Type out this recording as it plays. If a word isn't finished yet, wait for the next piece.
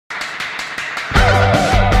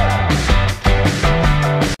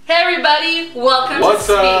everybody, welcome What's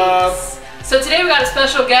to up? Speaks. So today we got a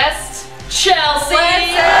special guest, Chelsea.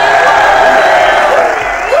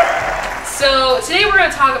 So today we're going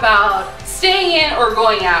to talk about staying in or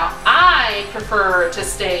going out. I prefer to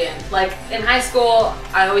stay in. Like in high school,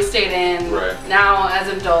 I always stayed in. Right. Now as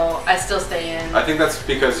an adult, I still stay in. I think that's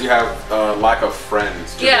because you have lack of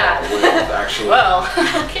friends to go out with, actually. Well,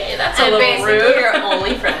 okay, that's a little basically rude. your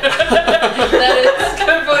only friend. That is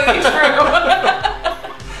completely true.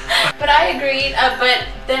 But I agreed, but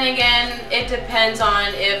then again, it depends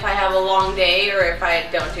on if I have a long day or if I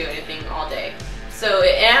don't do anything all day. So,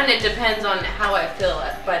 and it depends on how I feel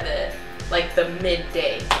by the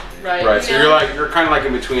midday. Right. Right, so you're kind of like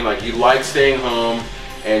in between, like you like staying home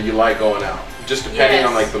and you like going out. Just depending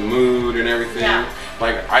on like the mood and everything. Yeah.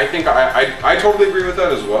 Like I think I totally agree with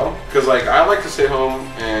that as well. Because like I like to stay home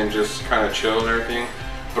and just kind of chill and everything.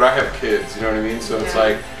 But I have kids, you know what I mean? So it's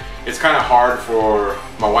like, it's kind of hard for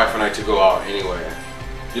my wife and I to go out anyway.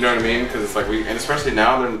 You know what I mean? Because it's like and especially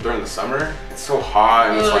now during the summer, it's so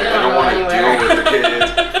hot and it's like I don't want to deal with the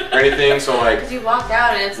kids or anything. So like, because you walk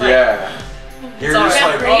out and it's like, you're just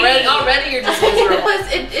like already you're just miserable.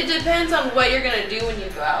 Plus, it depends on what you're gonna do when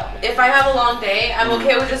you go out. If I have a long day, I'm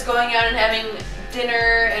okay with just going out and having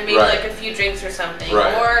dinner and maybe like a few drinks or something,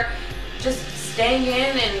 or just staying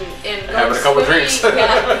in and having a couple drinks.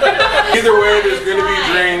 Yeah. Either way, there's gonna be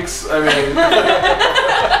drinks. I mean,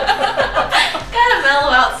 gotta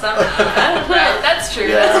mellow out somehow. Right, that's true.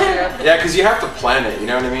 Yeah. That's true. Yeah, because you have to plan it. You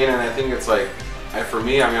know what I mean? And I think it's like, for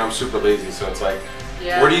me, I mean, I'm super lazy, so it's like,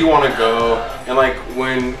 where do you want to go? And like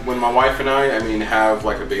when my wife and I mean, have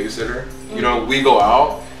like a babysitter, you know, we go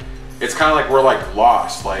out. It's kind of like we're like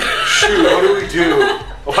lost. Like, shoot, what do we do?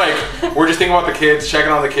 Like, we're just thinking about the kids,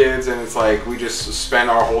 checking on the kids, and it's like we just spend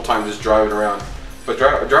our whole time just driving around. But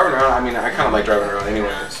driving around, I mean, I kind of like driving around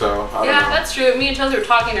anyway, so I don't know. That's true. Me and Chelsea were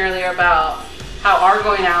talking earlier about how our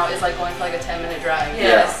going out is like going for like a 10-minute drive.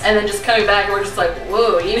 Yes. And then just coming back, and we're just like,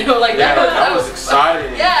 whoa, you know, like that was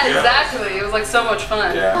exciting. Yeah, exactly. It was like so much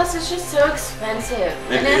fun. Yeah. Plus, it's just so expensive,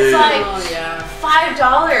 and It it's is. like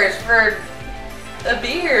 $5 for a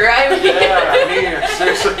beer. I mean,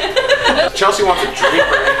 seriously. Chelsea wants a drink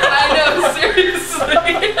right now. I know, seriously.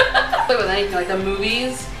 Like with anything, like the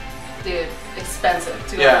movies, dude, expensive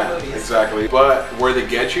to go to the movies. Exactly. But where they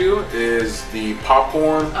get you is the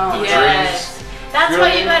popcorn, the drinks. That's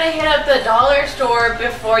why you gotta hit up the dollar store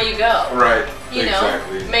before you go. Right. You know,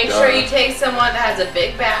 make sure you take someone that has a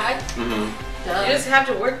big bag. You just have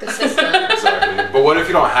to work the system. Exactly. But what if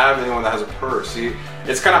you don't have anyone that has a purse? See,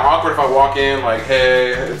 it's kind of awkward if I walk in like,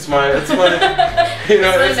 hey, it's my, you know,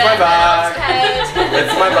 it's my bag.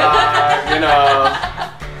 It's my bag, you know.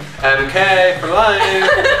 MK for life.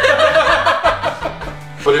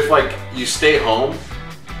 But if like you stay home,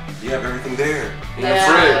 you have everything there in your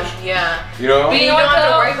fridge. Yeah. You know? But you don't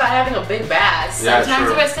have to worry about having a big bag.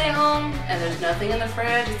 Sometimes if I stay home and there's nothing in the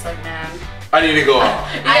fridge, it's like, man, I need to go out.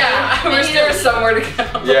 I wish there was somewhere to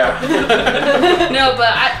go. Yeah. No,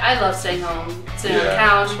 but I love staying home, sitting on the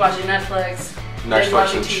couch, watching Netflix.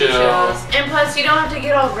 Netflix and chill. And plus, you don't have to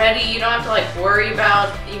get all ready. You don't have to like worry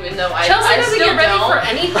about. Even though Chelsea doesn't still get ready don't. for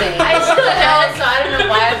anything. I still don't, so I don't know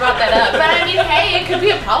why I brought that up. But I mean, hey, it could be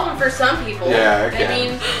a problem for some people. Yeah, it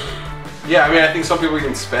can. I mean, I think some people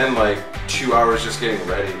can spend like 2 hours just getting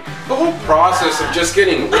ready. The whole process of just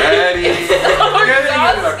getting ready, getting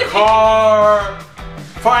in the car,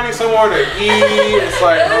 finding somewhere to eat. It's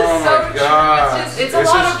like, oh my god, it's a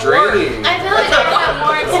lot of draining. I feel like I have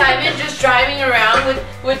more excitement just driving around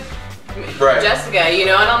with Jessica, you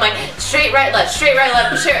know, and I'm like, straight right, left, straight right,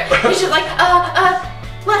 left, straight right. And she's like,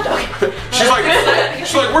 left, okay. She's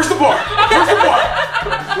like, where's the bar? Where's the bar?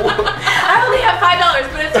 I only have $5,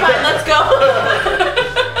 but it's fine, let's go.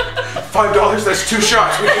 $5, that's 2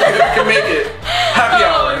 shots. We can make it. Happy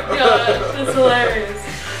hour. Oh my gosh, that's hilarious.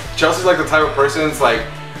 Chelsea's like the type of person that's like,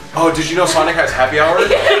 oh, did you know Sonic has happy hour?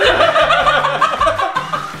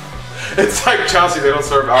 It's like, Chelsea, they don't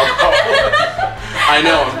serve alcohol. I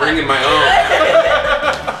know, I'm bringing my own.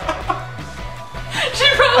 She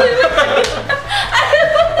probably would.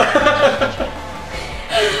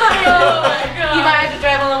 Oh my god. You might have to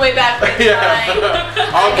drive on the way back.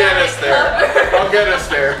 I'll get us there. I'll get us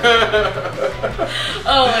there.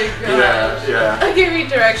 Oh my god. Yeah. I'll give you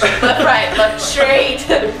directions. Left, right, left, straight.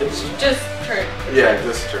 Just turn. Yeah,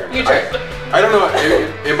 just turn. You turn. I don't know.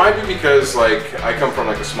 It might be because like I come from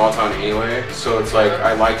like a small town anyway, so it's like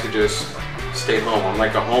I like to just stay home. I'm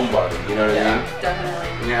like a homebody. You know what I mean?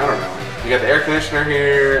 Definitely. Yeah, I don't know. You got the air conditioner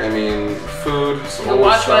here. I mean, food. You can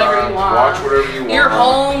watch whatever you want. Watch whatever you want. You're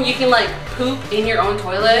home. You can like poop in your own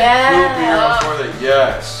toilet. Yeah. Poop in your own toilet.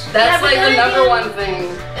 Yes. That's like the number one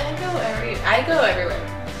thing. I go I go everywhere.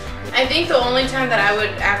 I think the only time that I would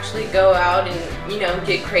actually go out and, you know,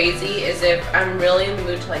 get crazy is if I'm really in the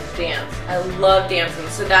mood to like dance. I love dancing,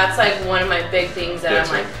 so that's like one of my big things that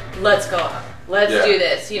I'm like, let's go out, let's do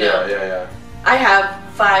this, you know. Yeah. I have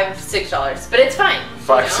 $5, $6, but it's fine.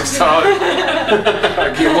 $5, $6.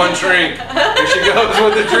 I get one drink. Here she goes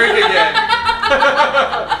with the drink again.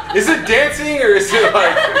 Is it dancing or is it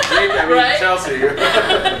like a drink? I mean, right? Chelsea.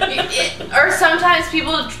 Or sometimes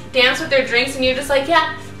people dance with their drinks and you're just like,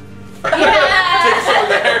 yeah. Take some of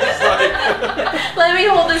the hair, just like. Let me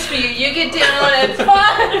hold this for you. You get down and it's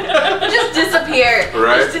fun. Just disappear.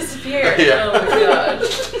 Right? Just disappear. Yeah. Oh my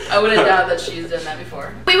gosh. I wouldn't doubt that she's done that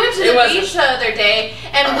before. We went to the beach the other day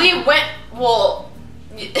and we went, well,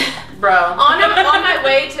 bro. On my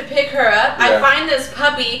way to pick her up, I find this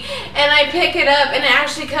puppy and I pick it up and it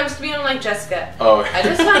actually comes to me and I'm like, Jessica, I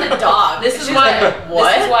just found a dog. This is why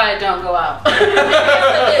I don't go out.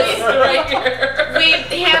 Right here. We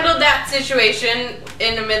handled that situation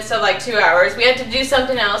in the midst of like 2 hours. We had to do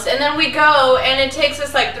something else and then we go and it takes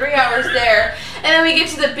us like 3 hours there and then we get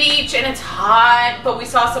to the beach and it's hot, but we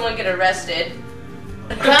saw someone get arrested.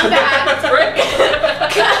 Come back.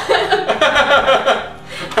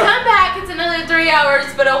 Come back, it's another 3 hours,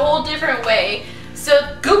 but a whole different way.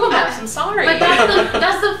 So Google Maps, I'm sorry. But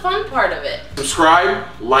that's the fun part of it. Subscribe,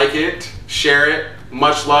 like it, share it.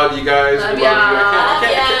 Much love, you guys. Love We love you.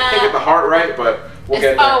 I can't get the heart right, but we'll get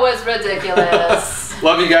there. It's always ridiculous.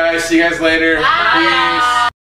 Love you guys. See you guys later. Bye. Peace.